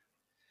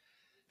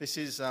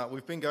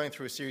We've been going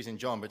through a series in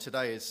John, but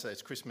today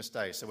it's Christmas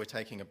Day, so we're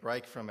taking a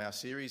break from our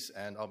series,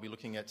 and I'll be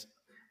looking at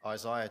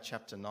Isaiah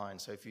chapter 9.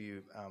 So if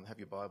you have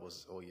your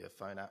Bibles or your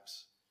phone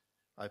apps,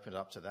 open it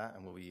up to that,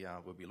 and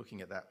we'll be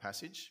looking at that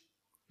passage.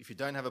 If you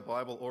don't have a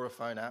Bible or a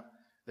phone app,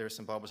 there are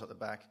some Bibles at the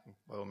back.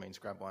 By all means,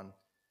 grab one.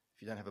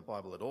 If you don't have a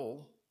Bible at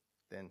all,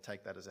 then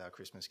take that as our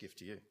Christmas gift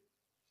to you.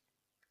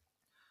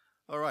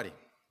 Alrighty.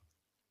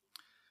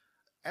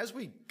 As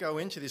we go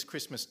into this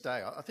Christmas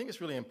day, I think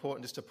it's really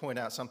important just to point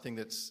out something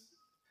that's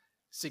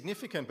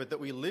significant, but that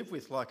we live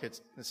with like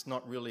it's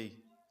not really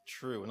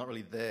true, not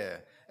really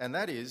there. And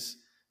that is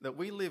that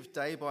we live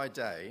day by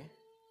day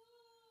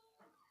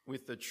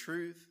with the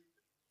truth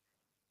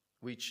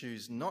we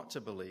choose not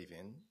to believe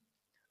in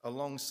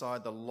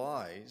alongside the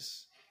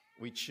lies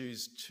we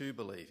choose to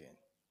believe in.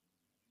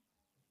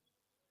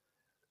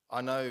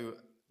 I know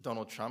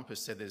Donald Trump has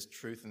said there's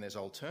truth and there's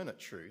alternate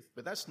truth,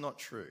 but that's not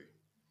true.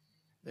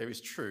 There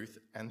is truth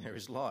and there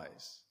is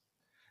lies.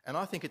 And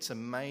I think it's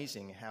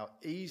amazing how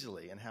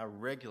easily and how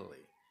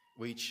regularly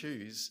we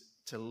choose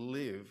to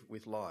live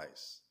with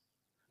lies.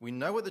 We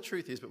know what the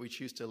truth is, but we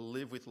choose to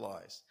live with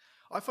lies.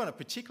 I find it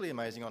particularly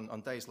amazing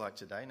on days like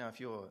today. Now, if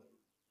your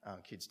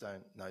kids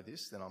don't know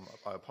this, then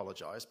I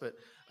apologise. But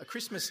a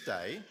Christmas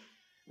Day,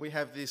 we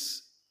have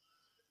this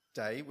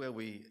day where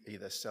we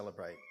either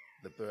celebrate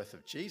the birth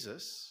of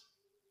Jesus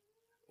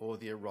or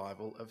the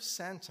arrival of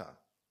Santa.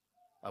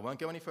 I won't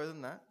go any further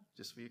than that,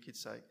 just for your kids'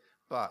 sake.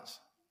 But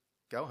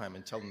go home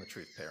and tell them the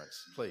truth,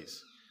 parents,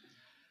 please.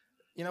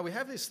 You know, we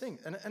have this thing,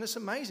 and it's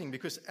amazing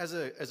because as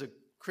a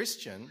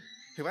Christian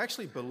who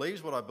actually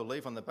believes what I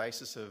believe on the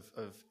basis of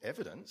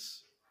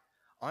evidence,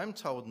 I'm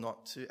told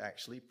not to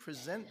actually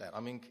present that.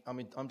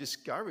 I'm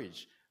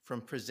discouraged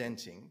from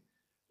presenting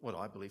what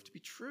I believe to be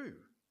true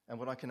and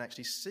what I can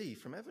actually see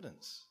from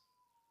evidence.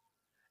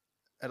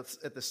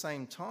 At the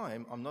same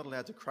time, I'm not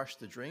allowed to crush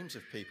the dreams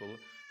of people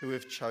who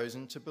have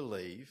chosen to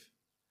believe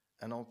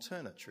an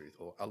alternate truth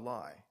or a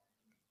lie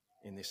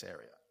in this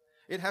area.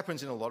 It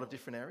happens in a lot of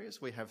different areas.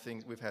 We've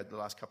had the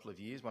last couple of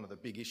years, one of the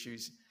big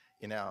issues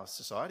in our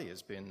society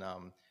has been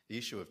the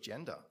issue of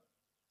gender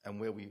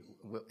and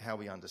how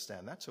we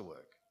understand that to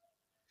work.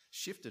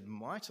 Shifted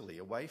mightily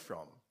away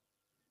from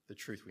the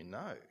truth we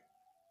know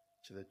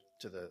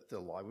to the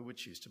lie we would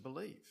choose to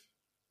believe.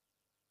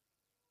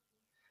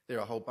 There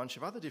are a whole bunch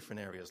of other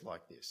different areas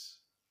like this.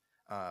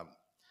 I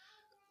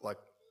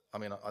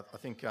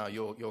think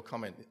your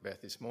comment,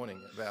 Beth, this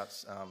morning about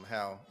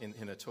how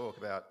in a talk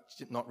about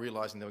not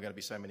realising there were going to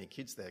be so many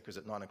kids there because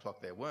at 9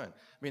 o'clock there weren't.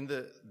 I mean,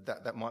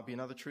 that might be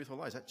another truth or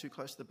lie. Is that too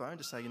close to the bone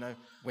to say,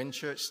 when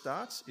church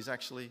starts is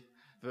actually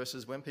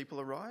versus when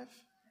people arrive?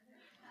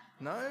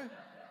 No?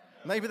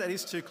 Maybe that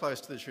is too close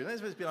to the truth.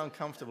 That's a bit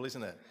uncomfortable,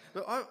 isn't it?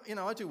 But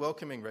I do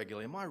welcoming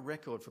regularly. My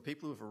record for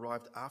people who have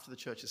arrived after the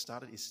church has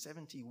started is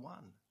 71.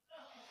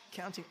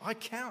 Counting. I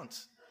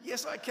count.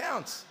 Yes, I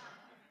count.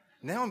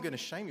 Now I'm going to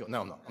shame you.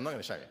 No, I'm not. I'm not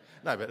going to shame you.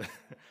 No, but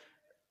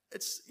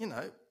it's,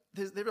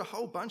 there are a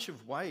whole bunch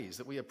of ways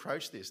that we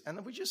approach this, and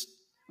we just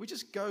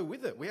go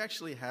with it. We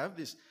actually have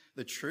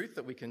the truth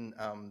that we can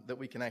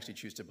actually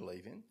choose to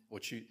believe in,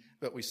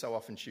 but we so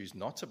often choose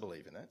not to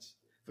believe in it,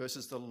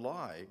 versus the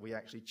lie we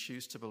actually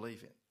choose to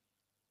believe in.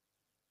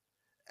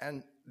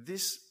 And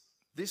this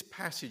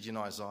passage in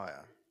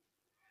Isaiah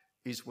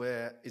is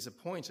a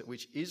point at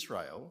which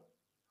Israel,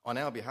 on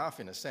our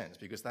behalf in a sense,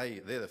 because they're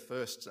the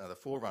first, the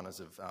forerunners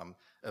of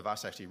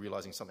us actually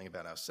realising something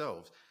about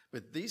ourselves.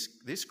 But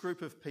this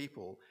group of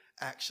people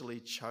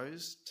actually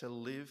chose to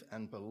live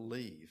and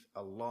believe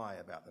a lie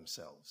about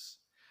themselves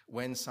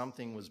when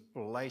something was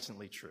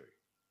blatantly true.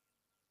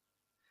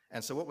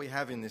 And so what we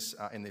have in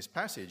this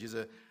passage is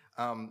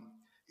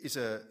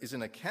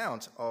an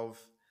account of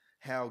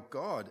how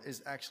God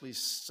is actually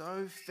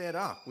so fed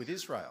up with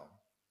Israel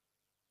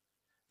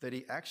that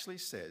he actually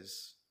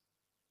says,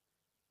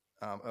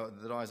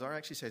 that Isaiah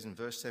actually says in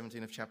verse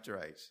 17 of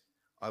chapter 8,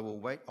 I will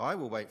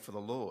wait for the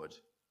Lord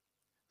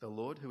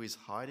who is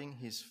hiding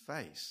his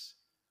face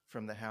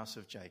from the house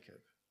of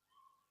Jacob,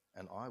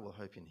 and I will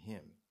hope in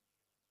him.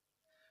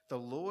 The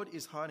Lord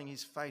is hiding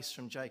his face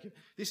from Jacob.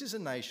 This is a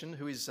nation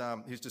who's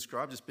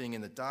described as being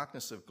in the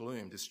darkness of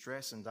gloom,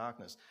 distress and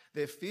darkness.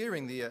 They're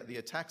fearing the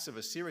attacks of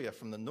Assyria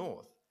from the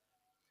north.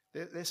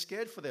 They're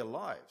scared for their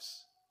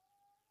lives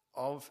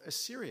of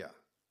Assyria.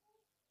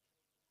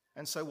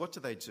 And so what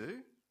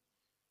do?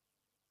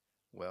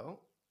 Well,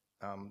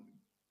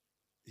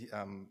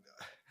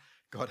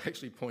 God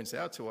actually points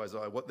out to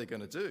Isaiah what they're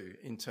going to do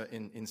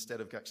instead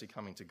of actually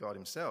coming to God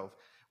himself.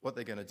 What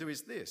they're going to do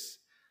is this.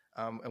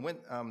 And when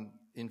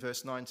in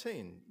verse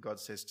 19, God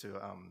says to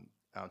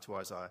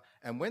Isaiah,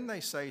 and when they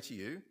say to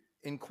you,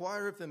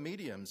 inquire of the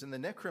mediums and the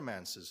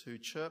necromancers who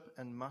chirp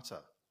and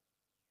mutter.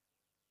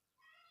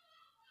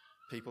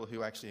 People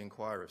who actually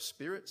inquire of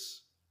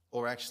spirits,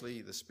 or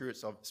actually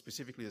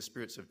specifically the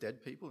spirits of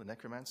dead people, the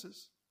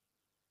necromancers.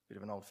 Bit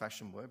of an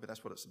old-fashioned word, but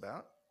that's what it's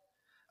about.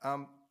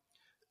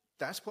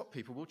 That's what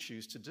people will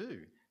choose to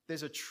do.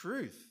 There's a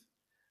truth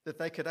that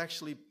they could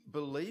actually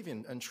believe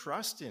in and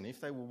trust in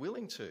if they were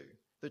willing to.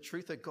 the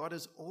truth that God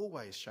has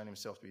always shown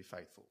himself to be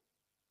faithful.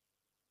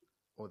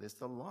 Or there's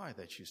the lie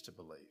they choose to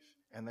believe,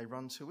 and they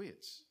run to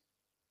it.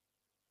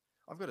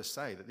 I've got to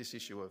say that this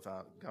issue of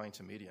going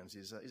to mediums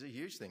is a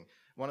huge thing.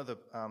 One of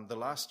the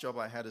last job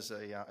I had as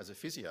a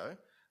physio,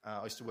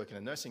 I used to work in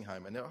a nursing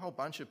home, and there were a whole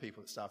bunch of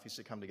people, staff used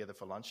to come together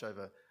for lunch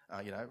over,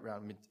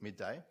 around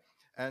midday,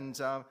 and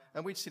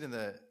we'd sit in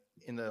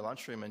the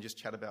lunchroom and just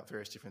chat about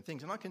various different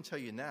things. And I can tell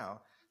you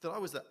now that I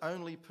was the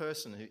only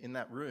person in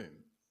that room,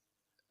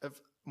 of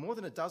more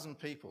than a dozen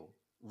people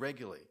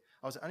regularly,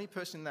 I was the only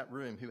person in that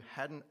room who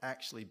hadn't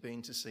actually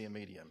been to see a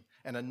medium,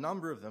 and a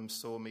number of them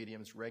saw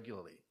mediums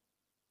regularly.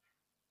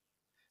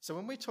 So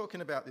when we're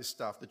talking about this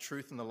stuff, the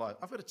truth and the lie,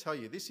 I've got to tell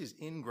you, this is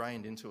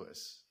ingrained into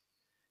us.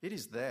 It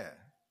is there.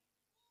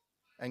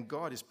 And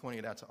God is pointing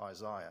it out to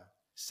Isaiah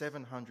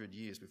 700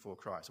 years before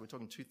Christ. We're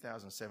talking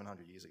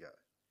 2,700 years ago.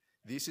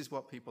 This is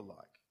what people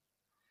like.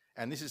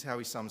 And this is how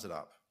he sums it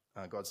up.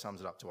 God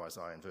sums it up to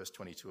Isaiah in verse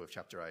 22 of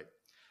chapter 8.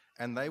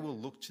 And they will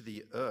look to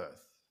the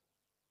earth.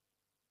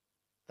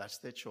 That's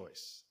their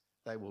choice.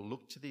 They will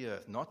look to the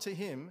earth. Not to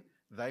him,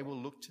 they will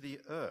look to the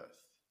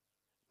earth.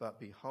 But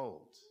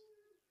behold,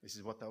 this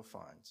is what they'll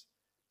find: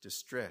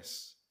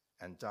 distress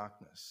and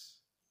darkness,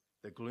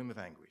 the gloom of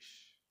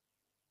anguish.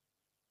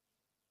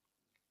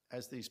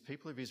 As these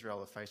people of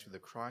Israel are faced with the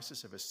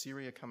crisis of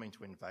Assyria coming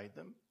to invade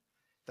them,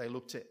 they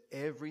look to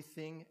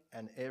everything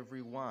and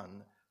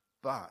everyone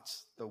but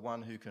the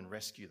one who can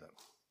rescue them.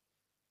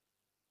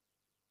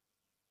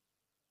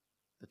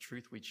 The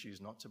truth we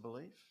choose not to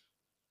believe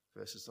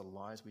versus the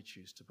lies we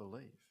choose to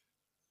believe.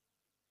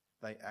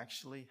 They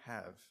actually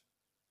have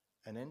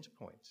an end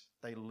point.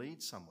 They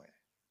lead somewhere.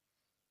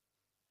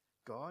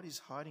 God is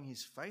hiding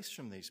his face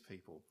from these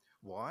people.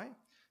 Why?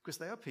 Because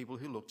they are people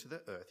who look to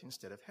the earth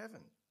instead of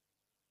heaven.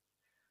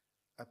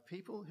 A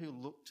people who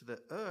look to the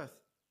earth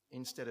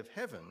instead of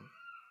heaven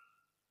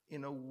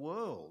in a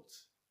world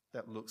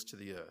that looks to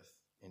the earth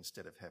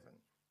instead of heaven.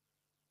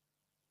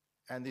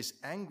 And this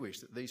anguish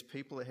that these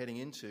people are heading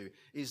into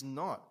is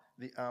not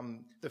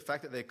the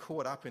fact that they're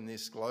caught up in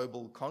this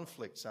global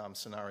conflict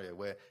scenario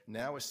where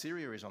now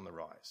Assyria is on the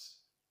rise.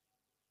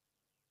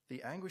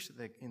 The anguish that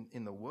they're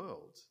in the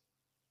world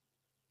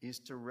is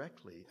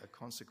directly a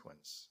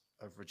consequence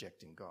of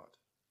rejecting God.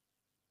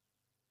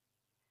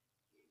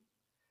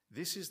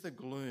 This is the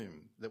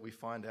gloom that we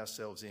find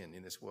ourselves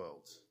in this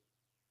world.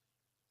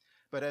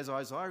 But as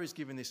Isaiah is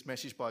given this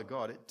message by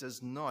God, it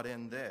does not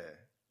end there.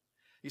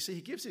 You see,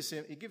 he gives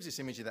this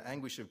image of the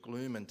anguish of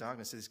gloom and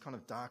darkness, this kind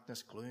of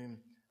darkness, gloom,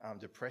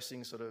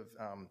 depressing sort of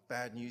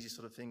bad newsy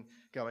sort of thing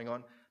going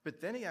on.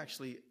 But then he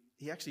actually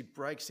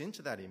breaks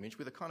into that image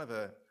with a kind of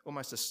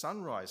almost a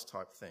sunrise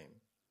type theme.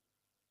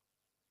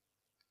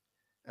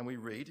 And we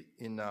read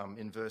in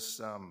verse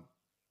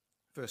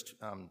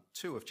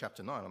 2 of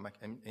chapter 9,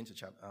 I'm into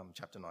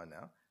chapter 9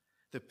 now.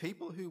 The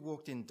people who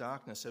walked in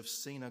darkness have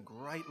seen a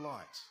great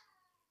light.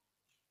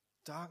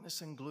 Darkness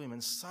and gloom,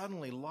 and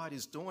suddenly light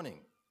is dawning.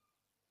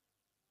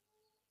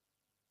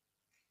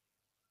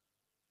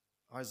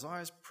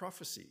 Isaiah's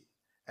prophecy,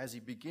 as he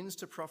begins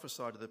to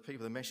prophesy to the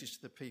people, the message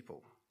to the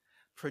people,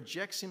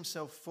 projects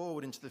himself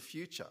forward into the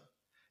future.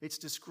 It's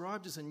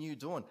described as a new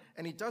dawn.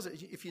 And he does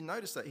it, if you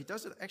notice that, he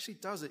actually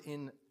does it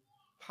in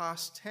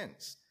past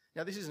tense.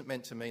 Now, this isn't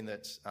meant to mean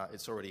that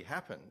it's already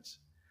happened.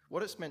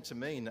 What it's meant to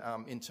mean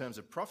in terms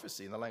of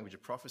prophecy, in the language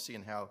of prophecy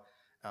and how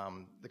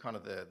the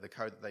code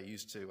that they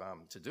use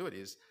to do it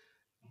is,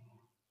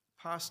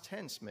 past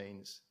tense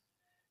means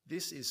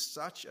this is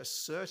such a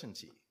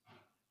certainty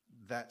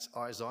that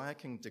Isaiah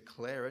can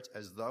declare it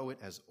as though it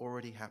has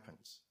already happened.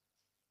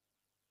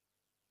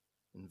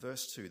 In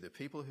verse 2, the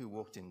people who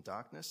walked in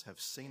darkness have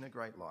seen a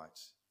great light.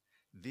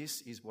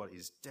 This is what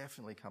is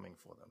definitely coming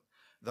for them.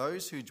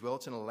 Those who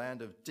dwelt in a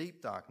land of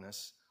deep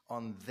darkness,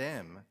 on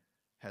them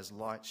has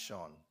light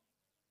shone.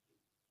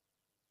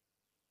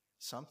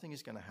 Something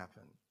is going to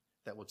happen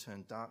that will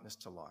turn darkness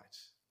to light,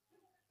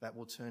 that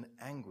will turn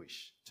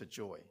anguish to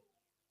joy.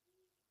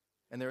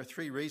 And there are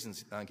three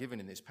reasons given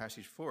in this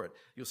passage for it.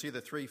 You'll see the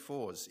 3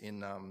 4s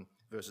in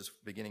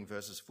beginning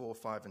verses 4,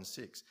 5 and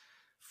 6.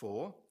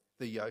 4,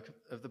 the yoke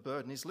of the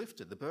burden is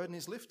lifted. The burden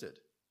is lifted.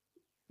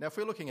 Now, if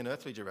we're looking in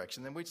earthly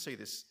direction, then we'd see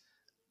this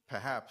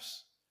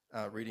perhaps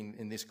reading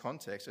in this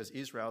context as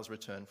Israel's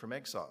return from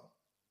exile.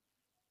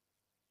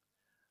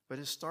 But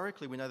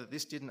historically, we know that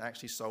this didn't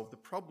actually solve the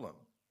problem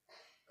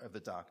of the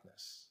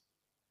darkness.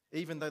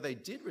 Even though they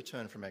did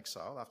return from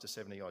exile after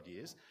 70 odd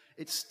years,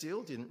 it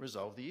still didn't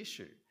resolve the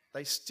issue.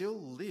 They still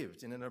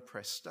lived in an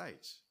oppressed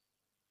state.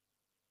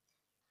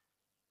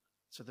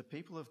 So the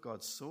people of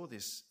God saw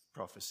this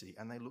prophecy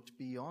and they looked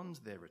beyond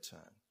their return.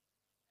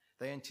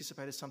 They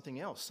anticipated something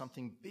else,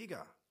 something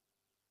bigger.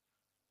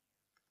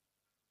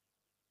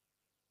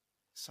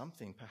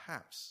 Something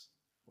perhaps,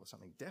 or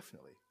something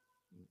definitely,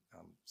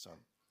 so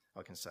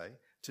I can say,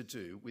 to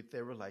do with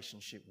their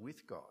relationship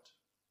with God.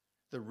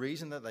 The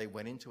reason that they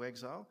went into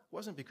exile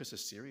wasn't because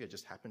Assyria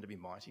just happened to be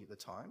mighty at the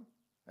time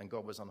and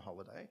God was on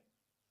holiday.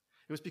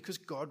 It was because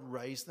God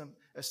raised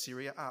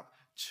Assyria up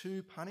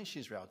to punish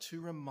Israel,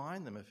 to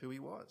remind them of who he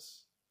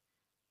was.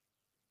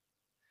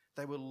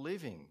 They were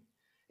living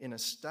in a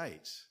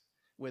state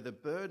where the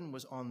burden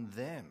was on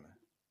them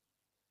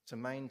to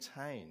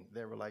maintain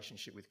their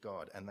relationship with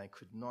God, and they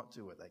could not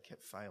do it. They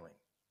kept failing.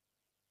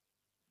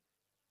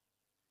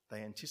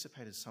 They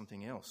anticipated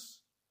something else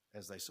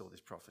as they saw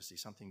this prophecy,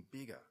 something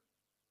bigger.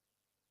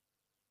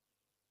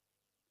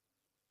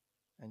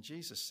 And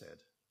Jesus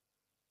said,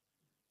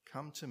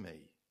 "Come to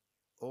me,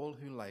 all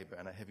who labour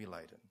and are heavy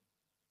laden,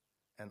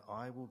 and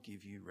I will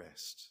give you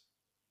rest.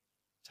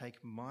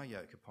 Take my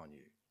yoke upon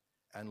you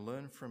and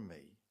learn from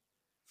me,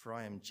 for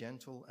I am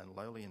gentle and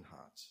lowly in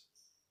heart,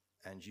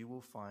 and you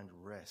will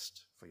find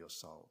rest for your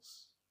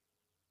souls.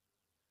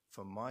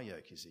 For my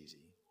yoke is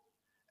easy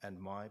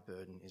and my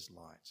burden is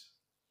light."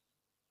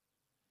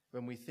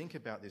 When we think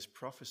about this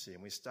prophecy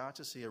and we start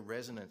to see a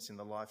resonance in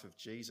the life of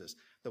Jesus,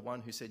 the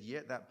one who said,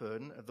 "Yet that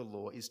burden of the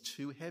law is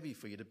too heavy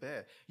for you to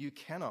bear. You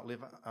cannot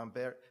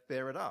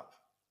bear it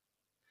up.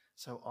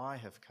 So I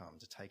have come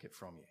to take it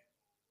from you."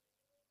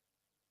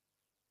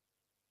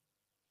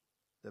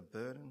 The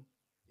burden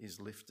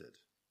is lifted,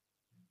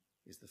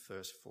 is the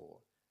first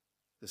four.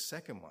 The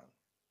second one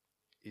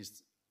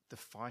is the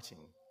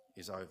fighting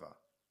is over.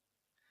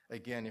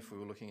 Again, if we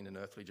were looking in an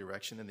earthly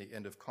direction, then the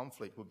end of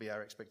conflict would be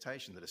our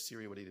expectation that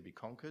Assyria would either be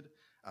conquered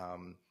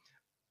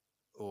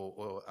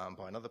or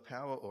by another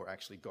power, or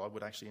actually God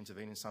would actually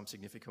intervene in some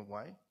significant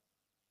way.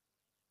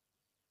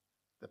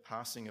 The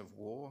passing of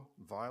war,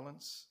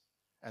 violence,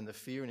 and the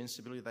fear and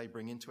instability they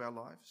bring into our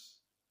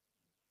lives.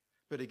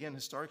 But again,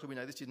 historically, we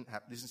know this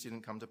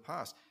didn't come to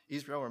pass.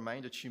 Israel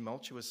remained a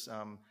tumultuous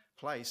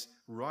place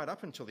right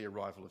up until the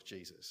arrival of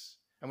Jesus.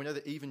 And we know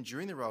that even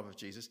during the arrival of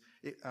Jesus,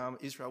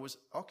 Israel was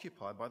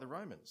occupied by the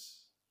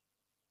Romans.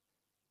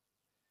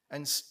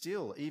 And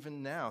still,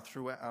 even now,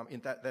 throughout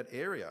in that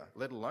area,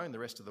 let alone the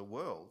rest of the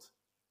world,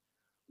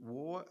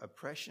 war,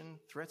 oppression,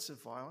 threats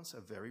of violence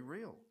are very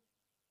real.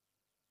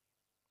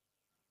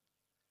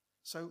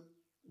 So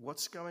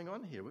what's going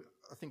on here?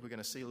 I think we're going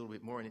to see a little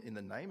bit more in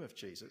the name of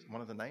Jesus, one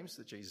of the names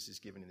that Jesus is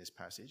given in this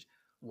passage.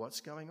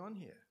 What's going on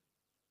here?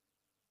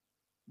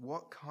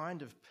 What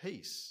kind of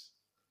peace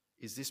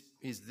is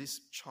this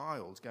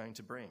child going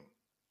to bring?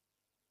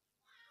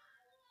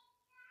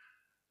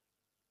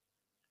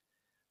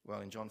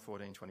 Well, in John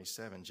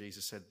 14:27,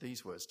 Jesus said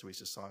these words to his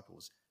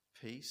disciples,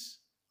 "Peace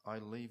I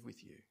leave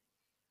with you.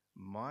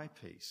 My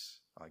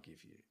peace I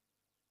give you.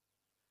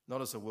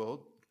 Not as the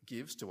world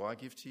gives do I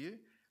give to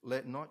you.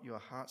 Let not your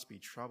hearts be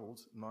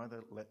troubled,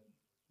 neither let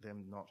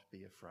them not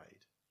be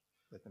afraid."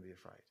 Let them be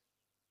afraid.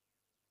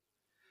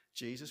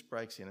 Jesus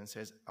breaks in and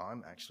says,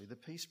 "I'm actually the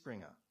peace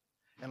bringer.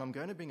 And I'm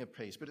going to bring a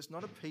peace, but it's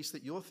not a peace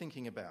that you're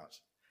thinking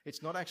about.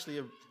 It's not actually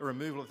a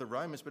removal of the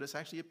Romans, but it's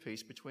actually a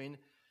peace between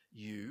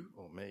you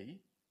or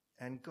me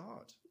and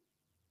God."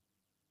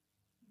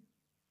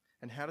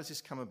 And how does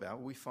this come about?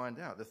 Well, we find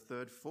out. The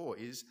third four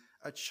is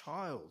a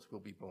child will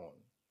be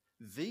born.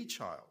 The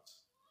child.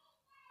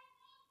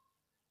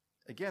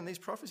 Again, these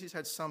prophecies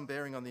had some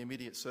bearing on the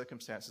immediate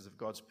circumstances of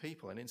God's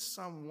people, and in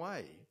some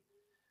way,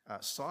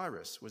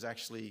 Cyrus was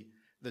actually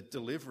the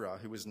deliverer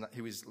who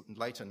is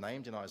later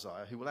named in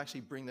Isaiah, who will actually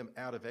bring them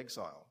out of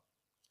exile.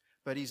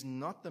 But he's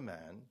not the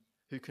man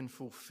who can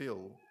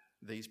fulfill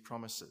these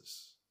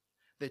promises.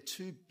 They're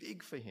too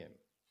big for him.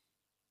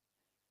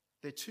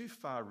 They're too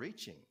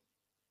far-reaching.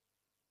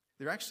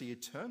 They're actually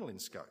eternal in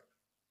scope.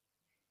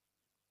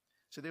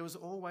 So there was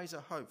always a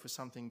hope for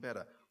something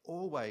better,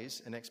 always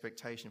an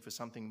expectation for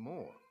something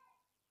more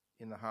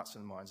in the hearts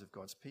and minds of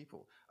God's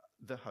people,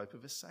 the hope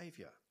of a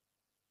saviour.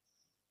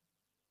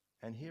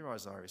 And here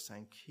Isaiah is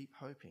saying, keep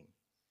hoping.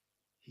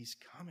 He's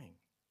coming.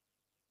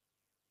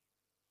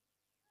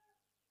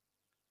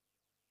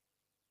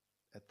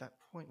 At that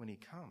point when he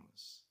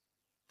comes,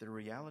 the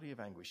reality of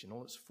anguish in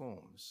all its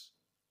forms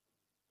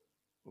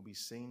will be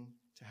seen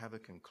to have a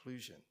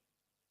conclusion.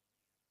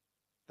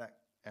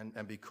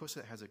 And because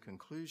it has a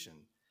conclusion,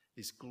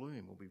 this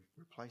gloom will be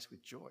replaced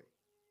with joy.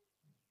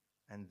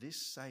 And this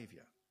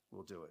Saviour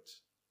will do it.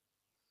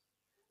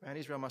 Man,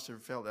 Israel must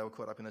have felt they were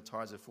caught up in the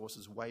tides of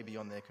forces way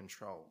beyond their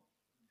control.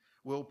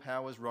 World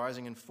powers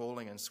rising and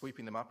falling and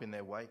sweeping them up in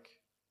their wake.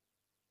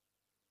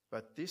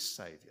 But this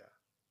Saviour,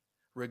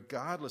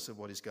 regardless of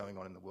what is going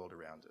on in the world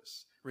around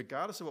us,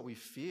 regardless of what we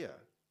fear,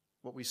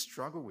 what we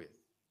struggle with,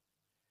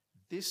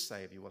 this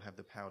Saviour will have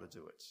the power to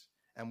do it.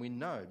 And we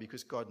know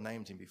because God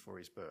named him before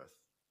his birth.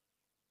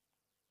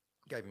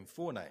 Gave him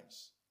 4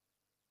 names.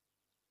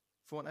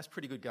 4, that's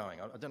pretty good going.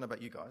 I don't know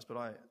about you guys,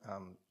 but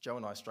Joe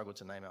and I struggled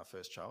to name our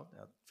first child.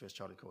 Our first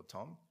child is called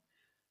Tom.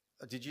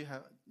 Did you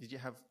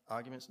have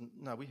arguments?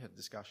 No, we had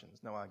discussions,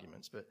 no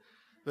arguments. But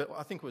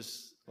I think it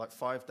was like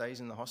 5 days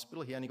in the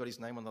hospital. He only got his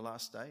name on the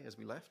last day as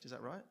we left. Is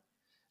that right?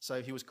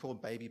 So he was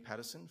called Baby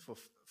Patterson for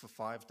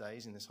 5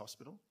 days in this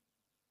hospital.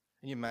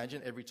 And you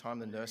imagine every time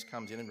the nurse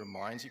comes in and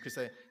reminds you, because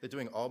they're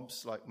doing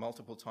OBS like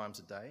multiple times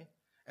a day,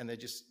 and they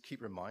just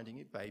keep reminding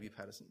you, Baby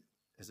Patterson.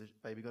 Has the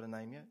baby got a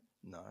name yet?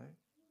 No.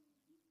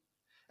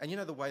 And you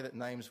know the way that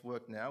names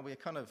work now?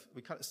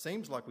 It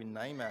seems like we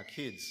name our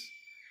kids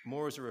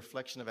more as a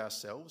reflection of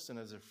ourselves than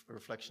as a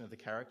reflection of the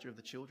character of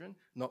the children,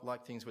 not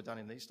like things were done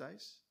in these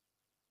days.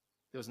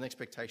 There was an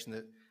expectation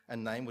that a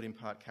name would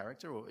impart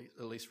character, or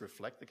at least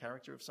reflect the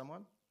character of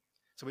someone.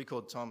 So we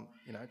called Tom,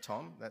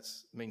 Tom, that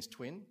means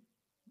twin.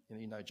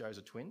 Joe's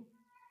a twin.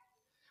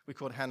 We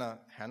called Hannah,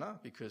 Hannah,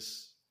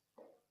 because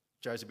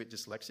Joe's a bit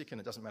dyslexic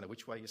and it doesn't matter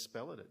which way you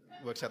spell it, it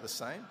works out the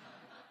same.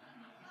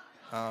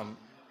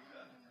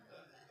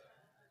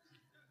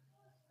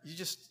 You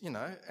just,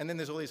 and then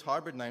there's all these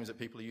hybrid names that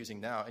people are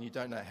using now and you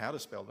don't know how to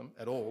spell them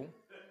at all.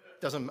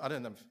 Does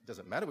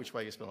it matter which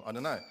way you spell them? I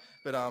don't know.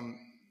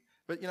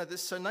 But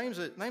so names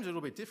are a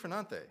little bit different,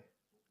 aren't they?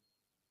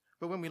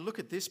 But when we look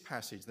at this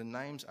passage, the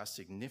names are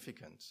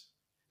significant.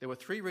 There were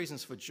 3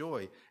 reasons for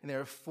joy, and there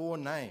are 4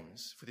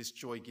 names for this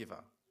joy giver.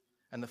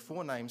 And the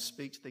 4 names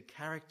speak to the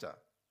character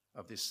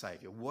of this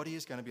Saviour, what he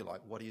is going to be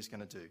like, what he is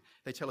going to do.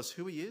 They tell us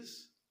who he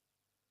is.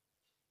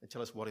 They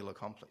tell us what he'll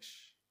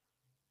accomplish.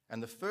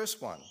 And the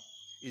first one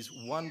is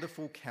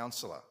Wonderful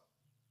Counselor.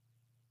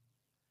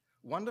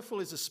 Wonderful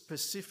is a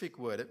specific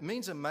word. It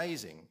means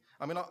amazing.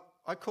 I mean,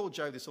 I call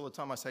Jo this all the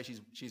time. I say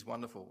she's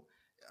wonderful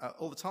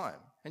all the time.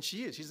 And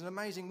she is. She's an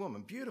amazing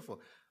woman, beautiful.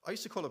 I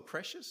used to call her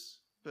Precious,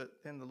 but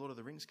then the Lord of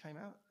the Rings came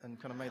out and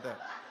kind of made that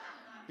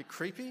a bit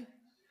creepy.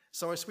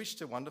 So I switched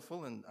to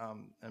Wonderful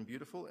and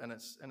Beautiful, and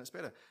it's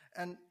better.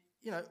 And,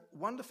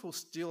 wonderful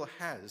still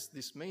has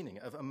this meaning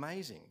of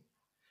amazing.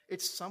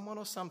 It's someone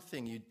or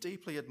something you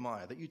deeply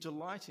admire, that you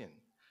delight in.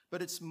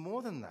 But it's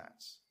more than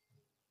that.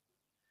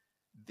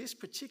 This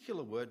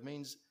particular word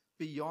means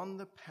beyond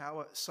the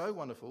power, so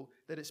wonderful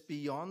that it's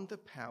beyond the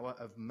power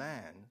of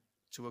man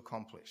to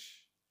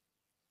accomplish.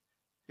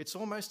 It's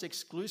almost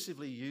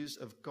exclusively used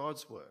of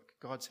God's work,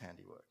 God's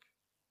handiwork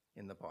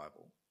in the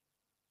Bible.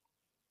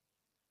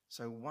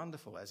 So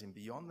wonderful, as in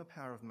beyond the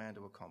power of man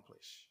to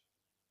accomplish.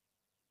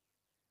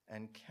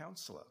 And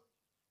counselor,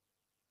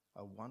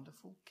 a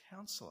wonderful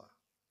counselor,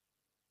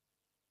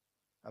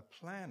 a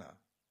planner,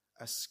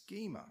 a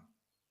schemer,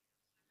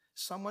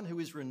 someone who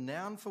is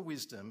renowned for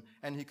wisdom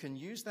and who can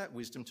use that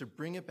wisdom to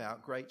bring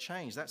about great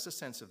change. That's the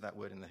sense of that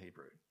word in the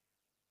Hebrew.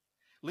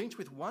 Linked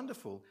with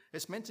wonderful,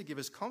 it's meant to give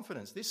us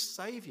confidence. This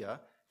Saviour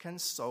can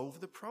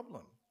solve the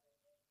problem.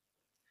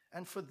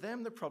 And for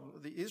them,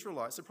 the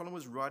Israelites, the problem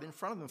was right in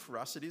front of them. For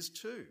us, it is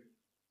too.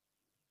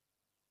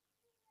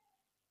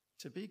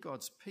 To be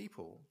God's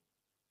people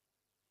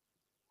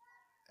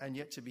and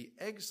yet to be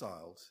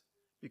exiled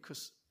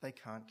because they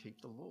can't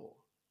keep the law.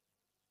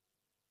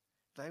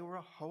 They were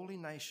a holy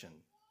nation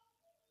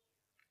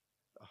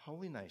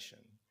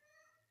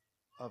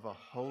of a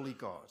holy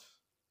God,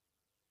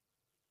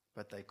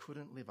 but they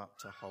couldn't live up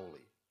to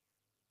holy.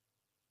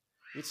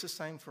 It's the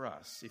same for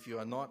us. If you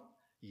are not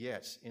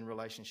yet in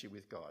relationship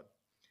with God,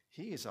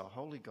 he is a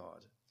holy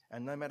God,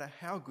 and no matter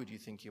how good you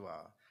think you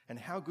are and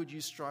how good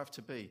you strive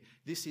to be,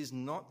 this is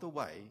not the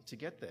way to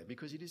get there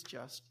because it is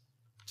just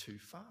too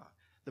far.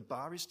 The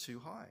bar is too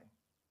high.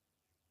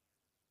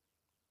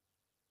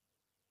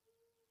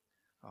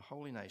 A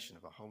holy nation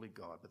of a holy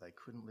God, but they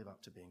couldn't live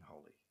up to being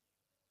holy.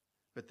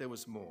 But there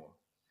was more.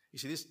 You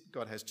see, this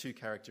God has 2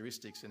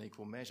 characteristics in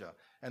equal measure,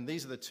 and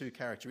these are the 2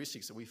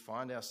 characteristics that we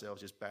find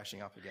ourselves just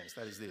bashing up against.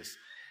 That is this.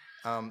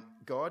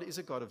 God is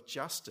a God of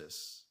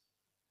justice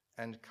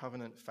and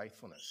covenant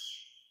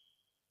faithfulness.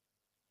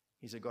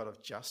 He's a God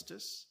of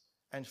justice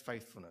and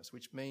faithfulness,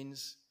 which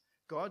means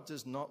God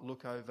does not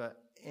look over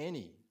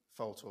any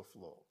fault or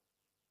flaw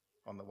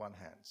on the one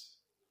hand.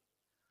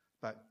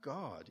 But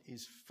God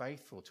is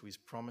faithful to his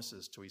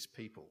promises to his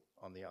people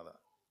on the other.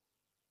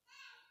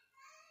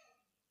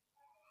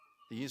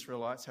 The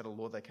Israelites had a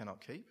law they cannot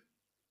keep.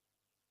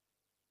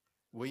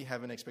 We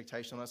have an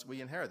expectation on us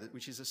we inherit,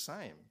 which is the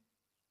same.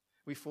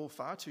 We fall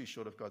far too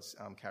short of God's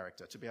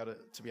character to be able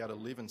to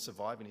live and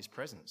survive in his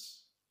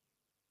presence.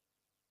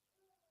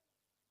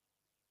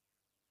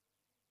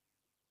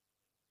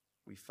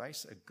 We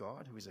face a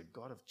God who is a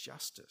God of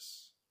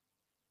justice.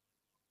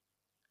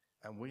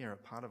 And we are a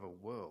part of a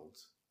world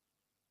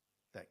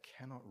that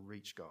cannot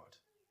reach God.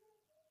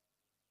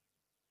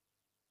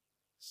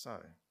 So,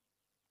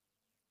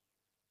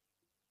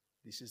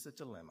 this is the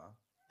dilemma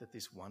that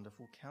this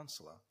wonderful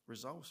counselor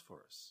resolves for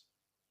us.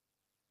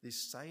 This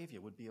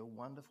Saviour would be a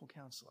wonderful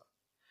counselor.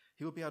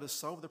 He would be able to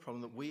solve the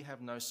problem that we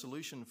have no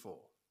solution for.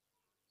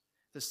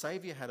 The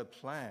Saviour had a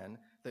plan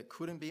that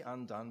couldn't be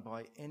undone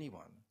by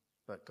anyone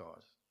but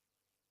God.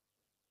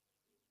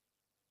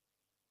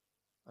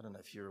 I don't know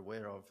if you're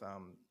aware of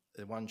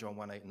 1 John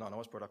 1, 8, 9. I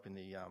was brought up in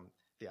the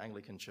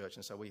Anglican church,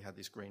 and so we had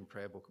this green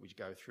prayer book which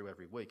we go through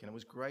every week, and it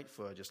was great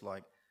for just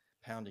like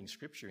pounding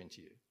scripture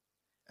into you.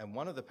 And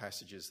one of the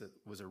passages that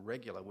was a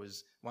regular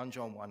was 1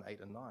 John 1, 8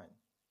 and 9.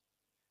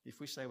 If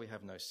we say we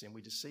have no sin,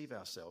 we deceive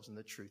ourselves and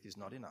the truth is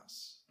not in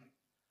us.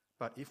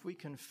 But if we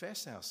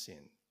confess our sin,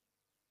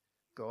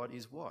 God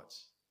is what?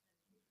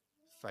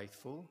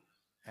 Faithful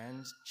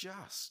and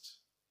just.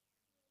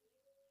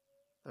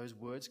 Those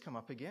words come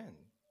up again.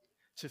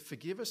 To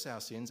forgive us our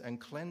sins and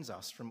cleanse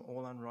us from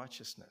all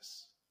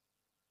unrighteousness.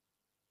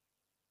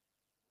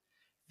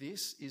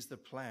 This is the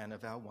plan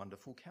of our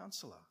wonderful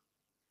counselor,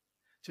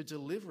 to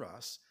deliver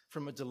us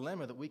from a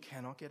dilemma that we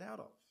cannot get out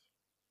of.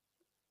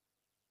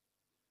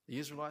 The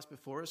Israelites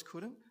before us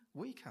couldn't.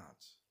 We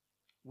can't.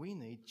 We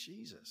need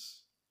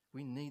Jesus.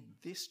 We need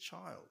this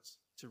child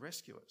to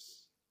rescue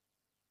us.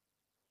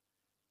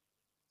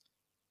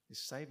 This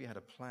Saviour had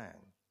a plan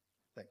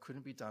that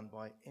couldn't be done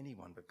by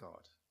anyone but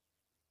God.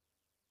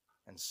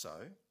 And so,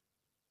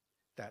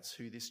 that's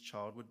who this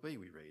child would be,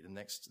 we read. The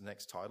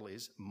next title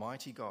is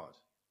Mighty God.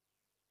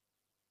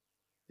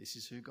 This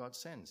is who God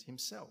sends,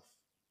 himself.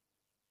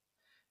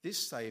 This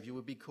Saviour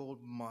would be called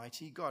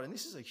Mighty God. And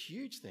this is a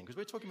huge thing because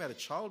we're talking about a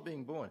child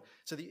being born.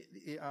 So the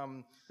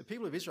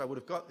people of Israel would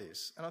have got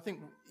this. And I think,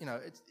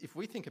 if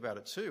we think about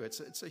it too,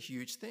 it's a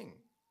huge thing.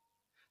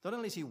 Not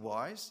only is he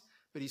wise,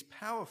 but he's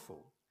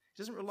powerful.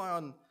 He doesn't rely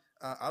on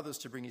others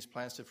to bring his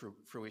plans to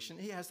fruition.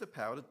 He has the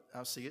power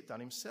to see it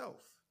done himself.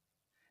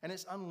 And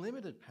it's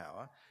unlimited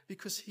power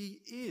because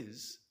he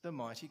is the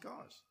mighty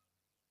God.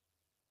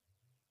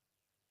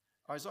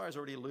 Isaiah has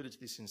already alluded to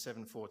this in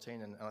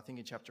 7:14 and I think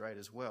in chapter 8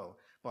 as well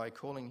by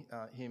calling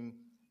him,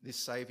 this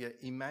Saviour,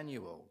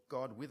 Emmanuel,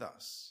 God with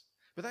us.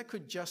 But that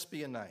could just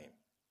be a name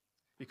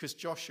because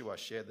Joshua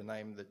shared the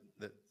name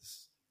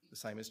that's the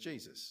same as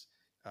Jesus.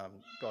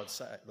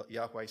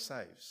 Yahweh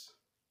saves.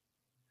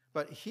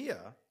 But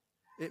here,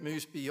 it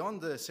moves beyond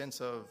the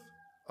sense of,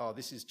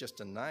 this is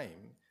just a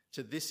name,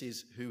 to this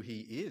is who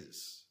he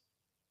is.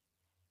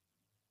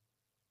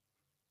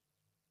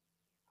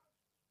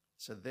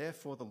 So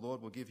therefore the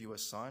Lord will give you a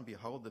sign.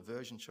 Behold, the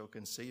virgin shall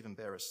conceive and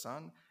bear a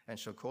son and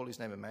shall call his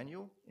name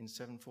Emmanuel in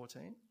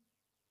 7:14.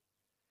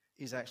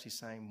 He's actually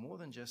saying more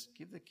than just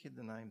give the kid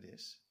the name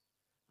this,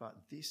 but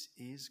this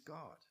is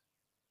God.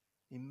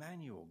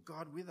 Emmanuel,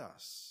 God with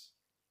us.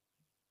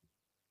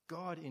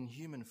 God in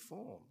human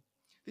form.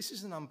 This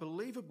is an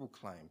unbelievable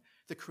claim.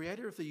 The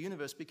creator of the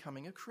universe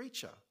becoming a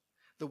creature.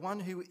 The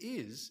one who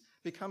is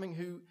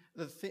becoming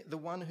the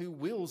one who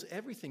wills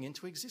everything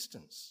into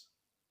existence.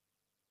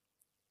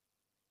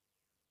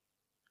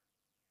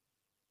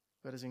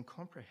 But as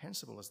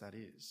incomprehensible as that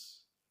is,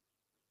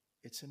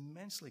 it's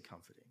immensely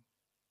comforting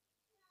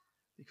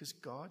because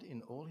God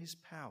in all his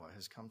power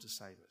has come to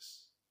save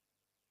us.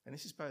 And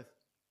this is both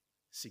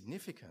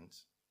significant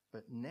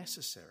but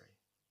necessary.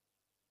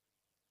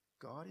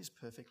 God is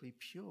perfectly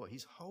pure.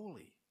 He's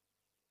holy.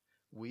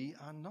 We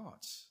are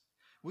not.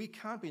 We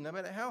can't be, no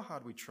matter how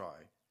hard we try.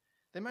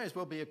 There may as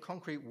well be a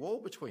concrete wall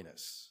between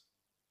us.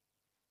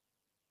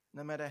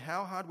 No matter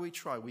how hard we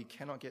try, we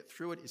cannot get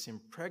through it. It's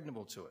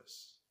impregnable to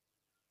us.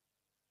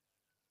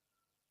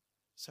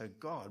 So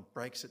God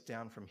breaks it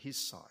down from his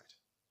side.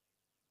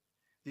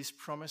 This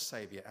promised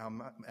Saviour,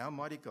 our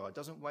mighty God,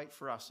 doesn't wait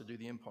for us to do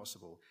the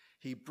impossible.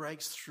 He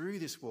breaks through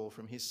this wall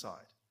from his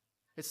side.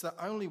 It's the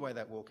only way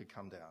that wall could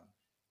come down.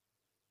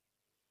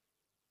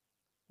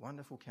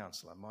 Wonderful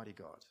Counselor, mighty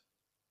God,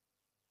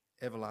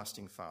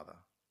 everlasting Father.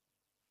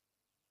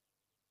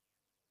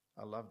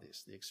 I love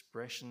this. The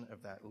expression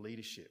of that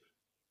leadership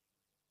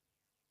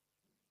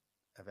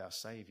of our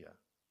Saviour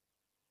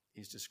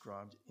is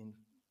described in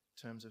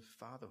terms of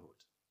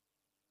fatherhood.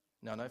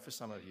 Now, I know for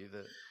some of you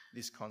that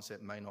this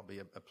concept may not be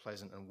a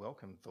pleasant and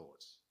welcome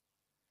thought.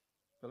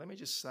 But let me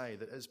just say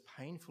that as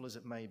painful as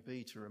it may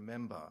be to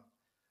remember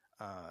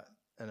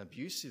an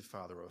abusive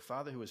father or a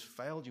father who has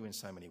failed you in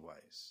so many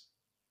ways,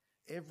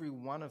 every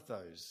one of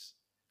those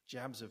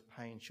jabs of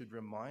pain should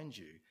remind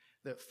you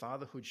that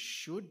fatherhood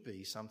should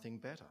be something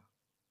better.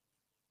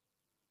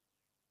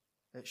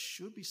 It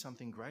should be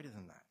something greater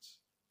than that.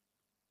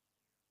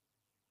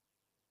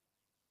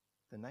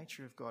 The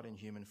nature of God in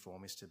human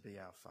form is to be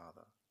our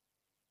Father.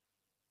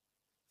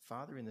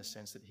 Father in the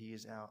sense that he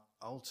is our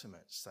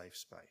ultimate safe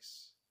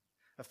space.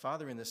 A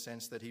father in the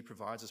sense that he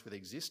provides us with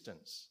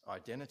existence,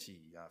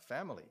 identity,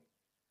 family.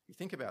 You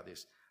think about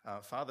this.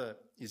 Father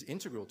is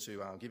integral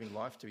to giving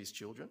life to his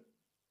children,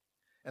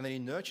 and then he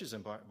nurtures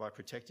them by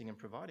protecting and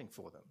providing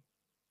for them.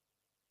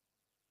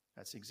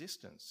 That's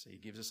existence. He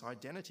gives us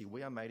identity.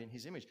 We are made in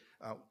his image.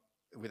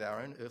 With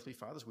our own earthly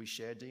fathers, we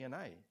share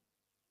DNA.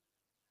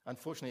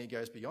 Unfortunately, it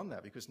goes beyond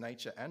that because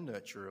nature and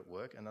nurture are at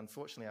work, and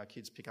unfortunately our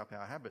kids pick up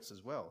our habits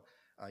as well.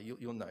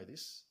 You'll know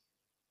this.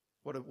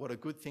 What a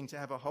good thing to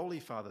have a holy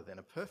father then,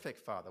 a perfect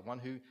father,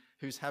 one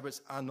whose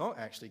habits are not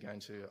actually going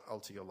to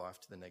alter your life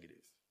to the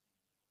negative.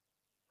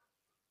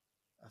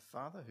 A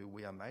father who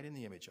we are made in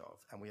the image of,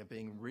 and we are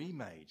being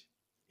remade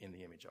in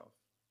the image of.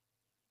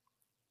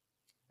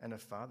 And a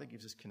father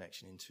gives us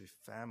connection into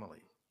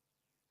family.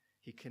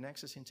 He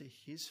connects us into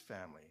his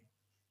family.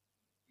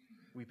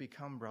 We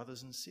become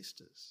brothers and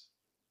sisters.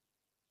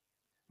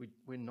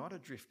 We're not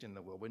adrift in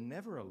the world. We're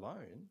never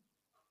alone.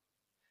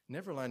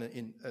 Never alone,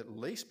 at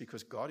least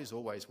because God is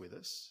always with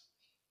us.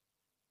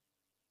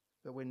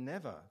 But we're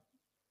never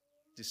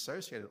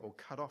dissociated or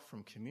cut off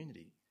from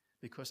community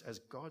because as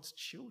God's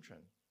children,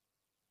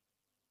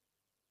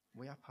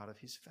 we are part of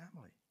his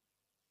family.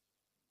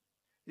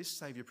 This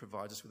Saviour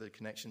provides us with a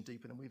connection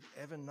deeper than we've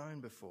ever known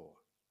before.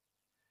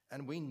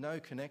 And we know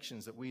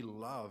connections that we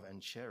love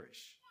and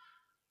cherish.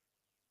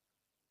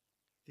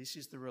 This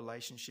is the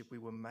relationship we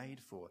were made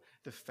for,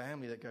 the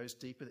family that goes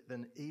deeper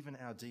than even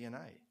our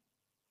DNA.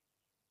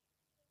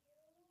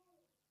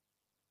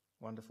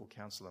 Wonderful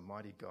Counselor,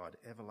 Mighty God,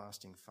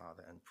 Everlasting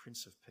Father, and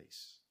Prince of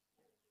Peace.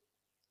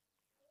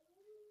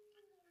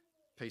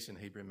 Peace in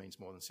Hebrew means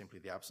more than simply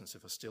the absence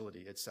of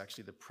hostility. It's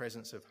actually the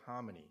presence of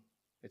harmony.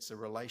 It's a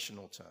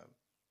relational term.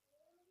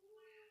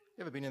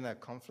 You ever been in that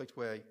conflict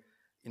where,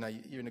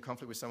 you're in a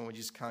conflict with someone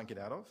you just can't get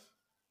out of?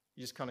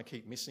 You just kind of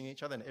keep missing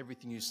each other and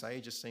everything you say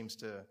just seems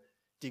to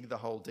dig the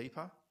hole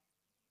deeper?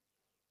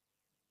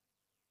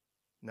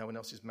 No one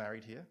else is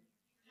married here?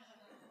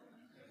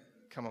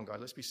 Come on, guys,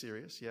 let's be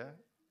serious, yeah?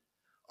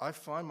 I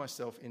find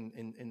myself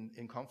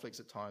in conflicts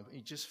at times.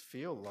 You just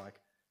feel like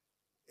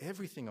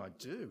everything I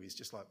do is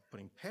just like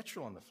putting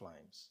petrol on the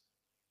flames.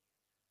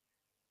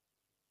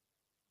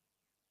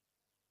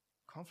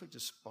 Conflict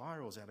just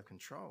spirals out of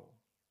control.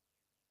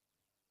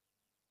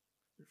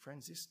 But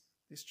friends,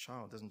 this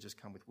child doesn't just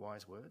come with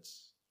wise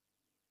words.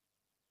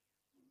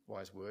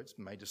 Wise words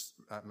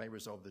may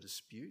resolve the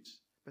dispute,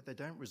 but they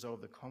don't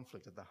resolve the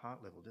conflict at the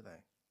heart level, do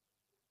they?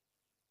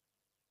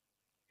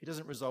 He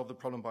doesn't resolve the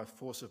problem by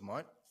force of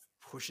might,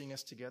 pushing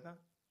us together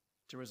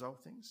to resolve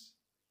things.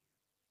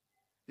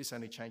 This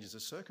only changes the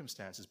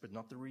circumstances, but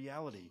not the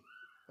reality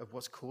of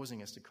what's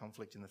causing us to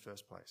conflict in the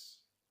first place.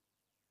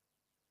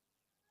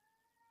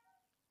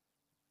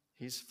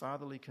 His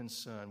fatherly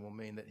concern will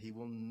mean that he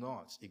will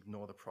not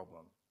ignore the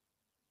problem.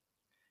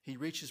 He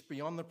reaches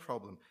beyond the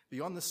problem,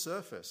 beyond the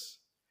surface,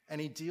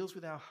 and he deals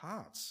with our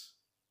hearts.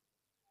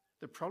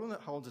 The problem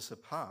that holds us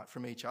apart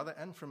from each other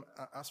and from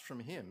us from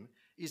him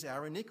is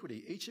our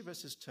iniquity. Each of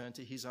us has turned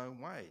to his own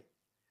way.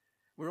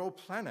 We're all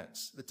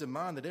planets that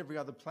demand that every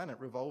other planet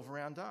revolve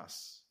around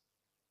us.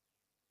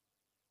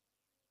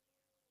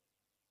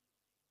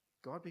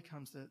 God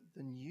becomes the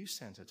new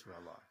center to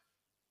our life,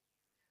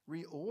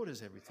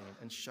 reorders everything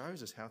and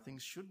shows us how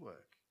things should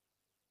work.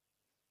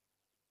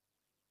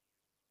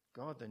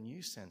 God, the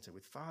new center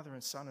with Father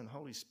and Son and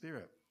Holy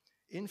Spirit,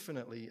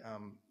 infinitely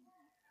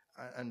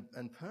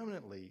and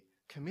permanently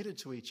committed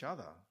to each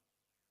other,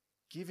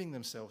 giving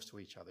themselves to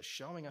each other,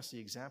 showing us the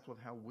example of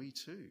how we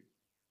too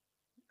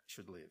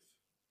should live.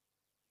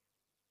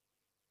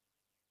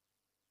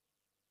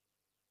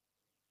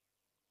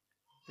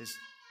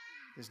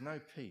 There's no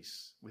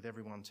peace with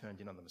everyone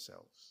turned in on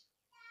themselves.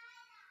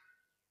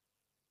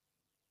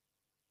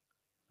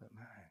 But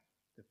man,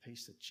 the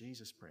peace that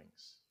Jesus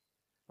brings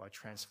by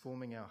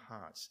transforming our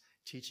hearts,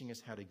 teaching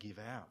us how to give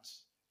out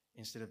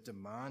instead of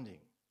demanding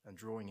and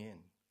drawing in.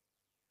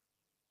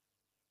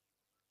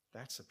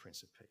 That's a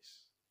Prince of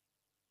Peace.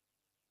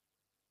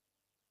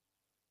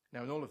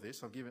 Now, in all of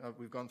this,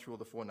 we've gone through all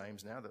the four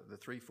names now, the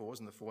 3 4s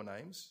and the 4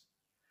 names.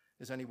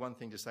 There's only one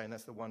thing to say, and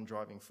that's the one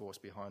driving force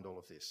behind all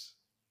of this.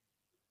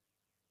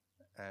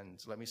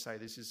 And let me say,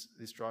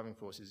 this driving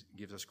force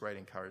gives us great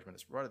encouragement.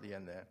 It's right at the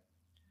end there.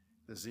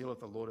 The zeal of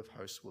the Lord of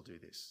hosts will do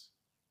this.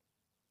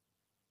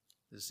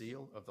 The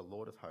zeal of the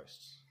Lord of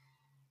hosts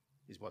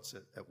is what's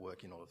at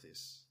work in all of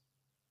this.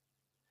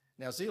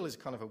 Now, zeal is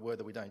kind of a word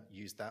that we don't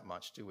use that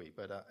much, do we?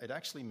 But it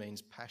actually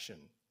means passion.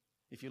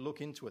 If you look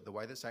into it, the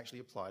way that's actually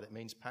applied, it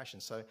means passion.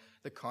 So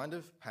the kind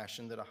of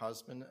passion that a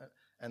husband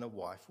and a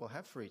wife will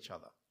have for each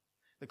other.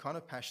 The kind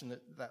of passion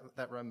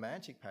that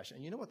romantic passion.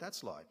 And you know what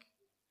that's like?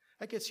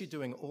 That gets you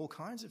doing all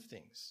kinds of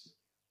things.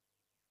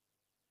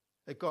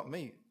 It got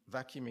me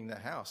vacuuming the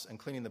house and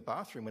cleaning the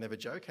bathroom whenever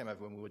Joe came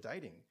over when we were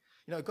dating.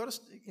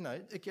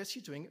 It gets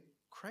you doing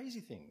crazy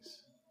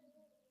things.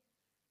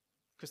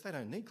 Because they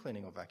don't need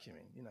cleaning or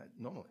vacuuming,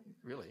 normally,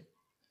 really.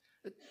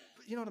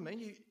 You know what I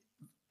mean?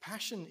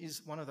 Passion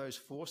is one of those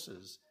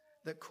forces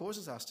that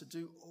causes us to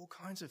do all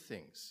kinds of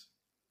things.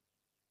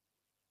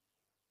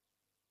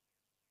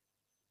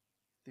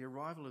 The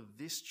arrival of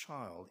this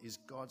child is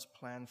God's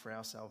plan for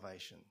our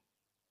salvation.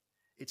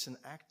 It's an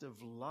act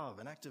of love,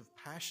 an act of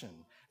passion,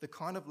 the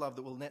kind of love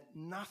that will let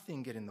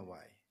nothing get in the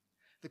way,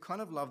 the kind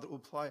of love that will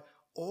apply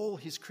all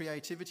his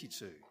creativity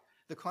to,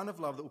 the kind of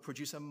love that will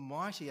produce a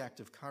mighty act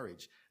of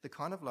courage, the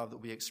kind of love that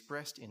will be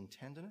expressed in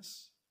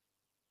tenderness,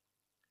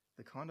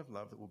 the kind of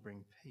love that will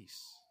bring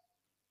peace.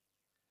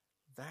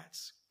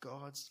 That's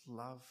God's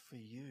love for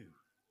you.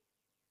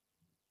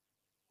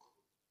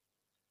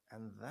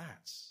 And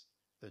that's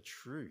the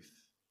truth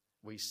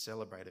we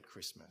celebrate at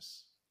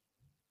Christmas,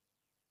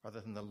 rather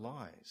than the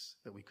lies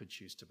that we could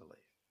choose to believe.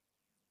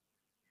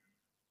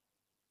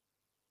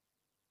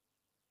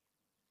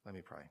 Let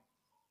me pray.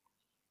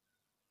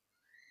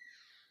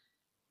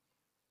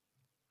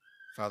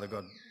 Father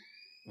God,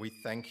 we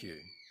thank you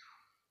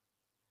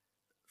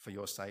for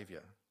your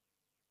Saviour.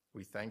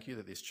 We thank you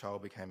that this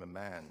child became a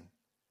man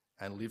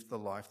and lived the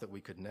life that we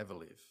could never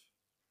live,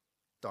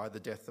 died the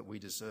death that we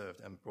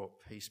deserved, and brought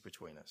peace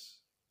between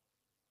us.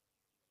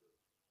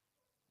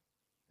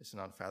 It's an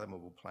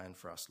unfathomable plan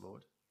for us,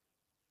 Lord.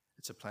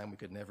 It's a plan we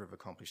could never have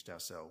accomplished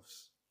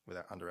ourselves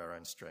under our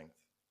own strength.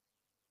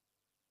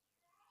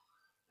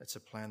 It's a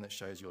plan that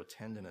shows your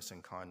tenderness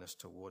and kindness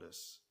toward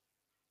us.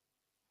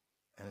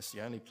 And it's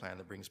the only plan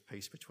that brings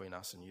peace between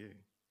us and you.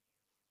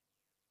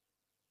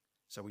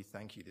 So we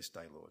thank you this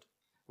day, Lord.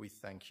 We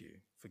thank you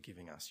for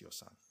giving us your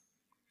Son.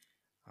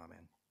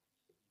 Amen.